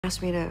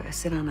Asked me to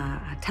sit on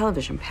a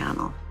television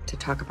panel to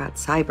talk about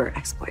cyber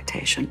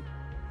exploitation.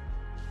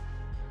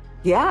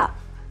 Yeah,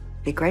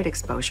 be great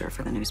exposure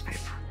for the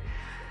newspaper.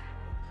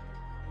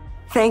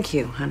 Thank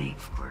you, honey,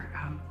 for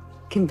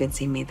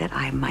convincing me that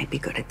I might be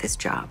good at this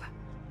job.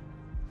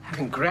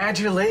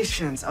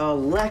 Congratulations,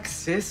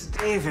 Alexis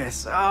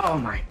Davis. Oh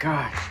my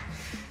gosh.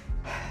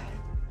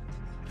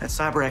 That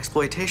cyber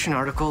exploitation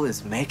article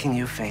is making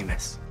you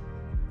famous.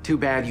 Too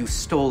bad you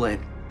stole it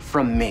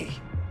from me.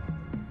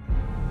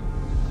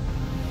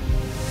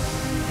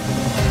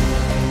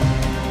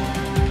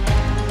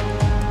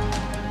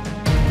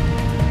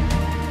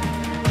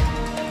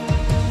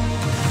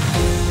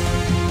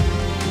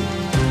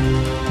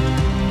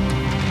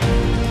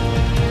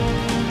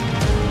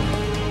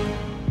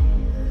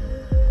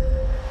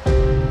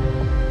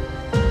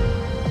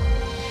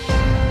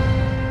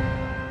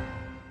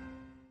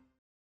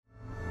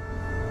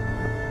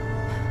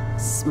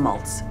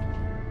 Smoltz.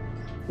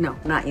 No,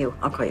 not you.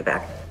 I'll call you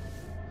back.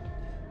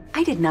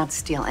 I did not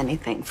steal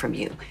anything from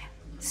you.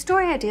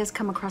 Story ideas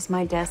come across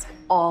my desk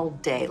all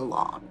day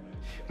long.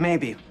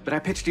 Maybe, but I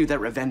pitched you that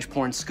revenge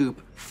porn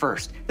scoop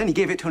first. Then you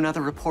gave it to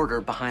another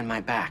reporter behind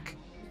my back.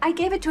 I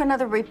gave it to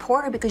another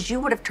reporter because you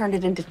would have turned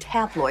it into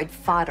tabloid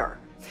fodder.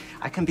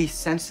 I can be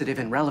sensitive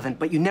and relevant,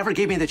 but you never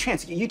gave me the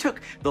chance. You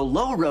took the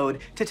low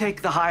road to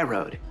take the high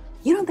road.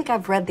 You don't think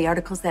I've read the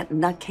articles that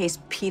nutcase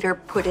Peter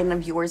put in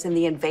of yours in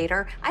The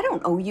Invader? I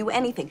don't owe you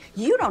anything.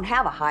 You don't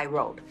have a high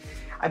road.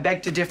 I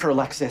beg to differ,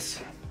 Alexis.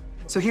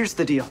 So here's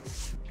the deal.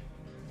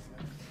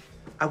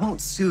 I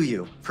won't sue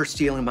you for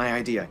stealing my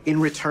idea. In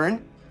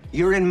return,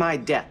 you're in my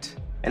debt,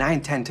 and I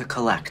intend to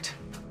collect.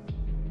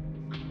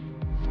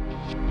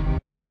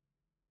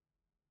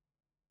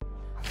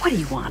 What do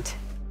you want?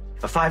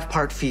 A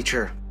 5-part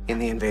feature in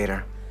The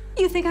Invader.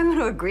 You think I'm going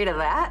to agree to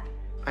that?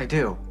 I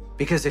do.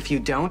 Because if you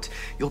don't,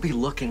 you'll be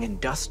looking in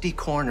dusty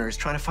corners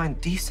trying to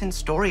find decent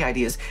story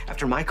ideas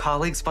after my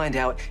colleagues find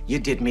out you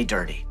did me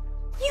dirty.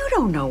 You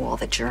don't know all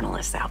the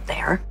journalists out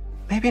there.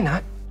 Maybe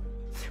not.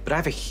 But I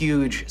have a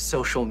huge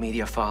social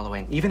media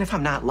following. Even if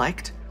I'm not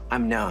liked,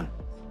 I'm known.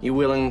 You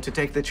willing to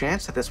take the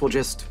chance that this will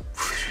just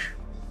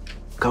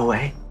go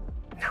away?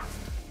 No.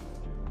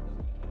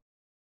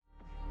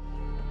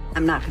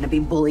 I'm not going to be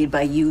bullied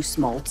by you,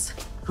 Smoltz.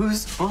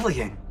 Who's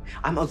bullying?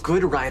 I'm a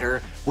good writer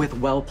with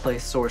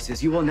well-placed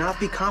sources. You will not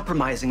be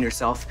compromising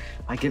yourself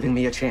by giving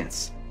me a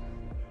chance.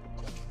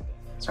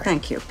 Sorry.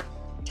 Thank you.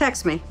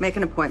 Text me. Make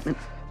an appointment.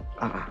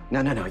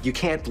 No. You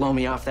can't blow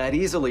me off that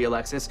easily,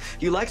 Alexis.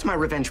 You liked my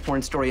revenge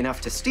porn story enough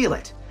to steal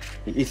it.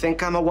 You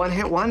think I'm a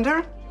one-hit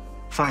wonder?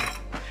 Fine.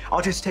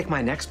 I'll just take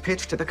my next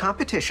pitch to the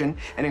competition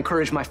and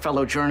encourage my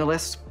fellow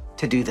journalists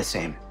to do the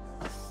same.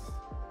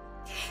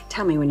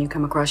 Tell me when you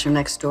come across your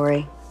next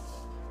story.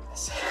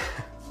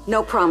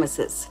 No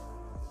promises.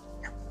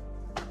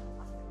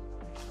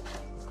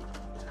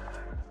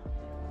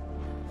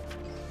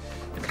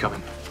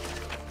 Coming.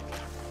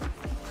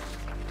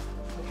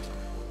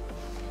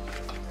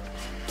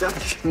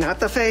 Not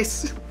the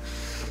face.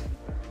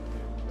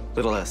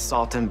 Little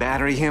assault and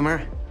battery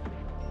humor.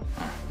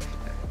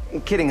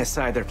 Kidding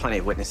aside, there are plenty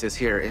of witnesses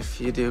here if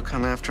you do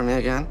come after me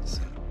again.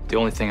 So. The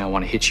only thing I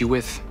want to hit you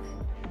with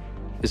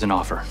is an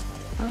offer.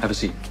 Have a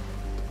seat.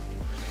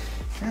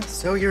 And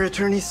so your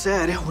attorney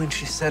said when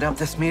she set up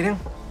this meeting.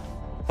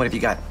 What have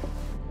you got?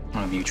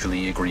 A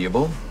mutually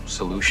agreeable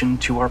solution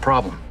to our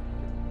problem.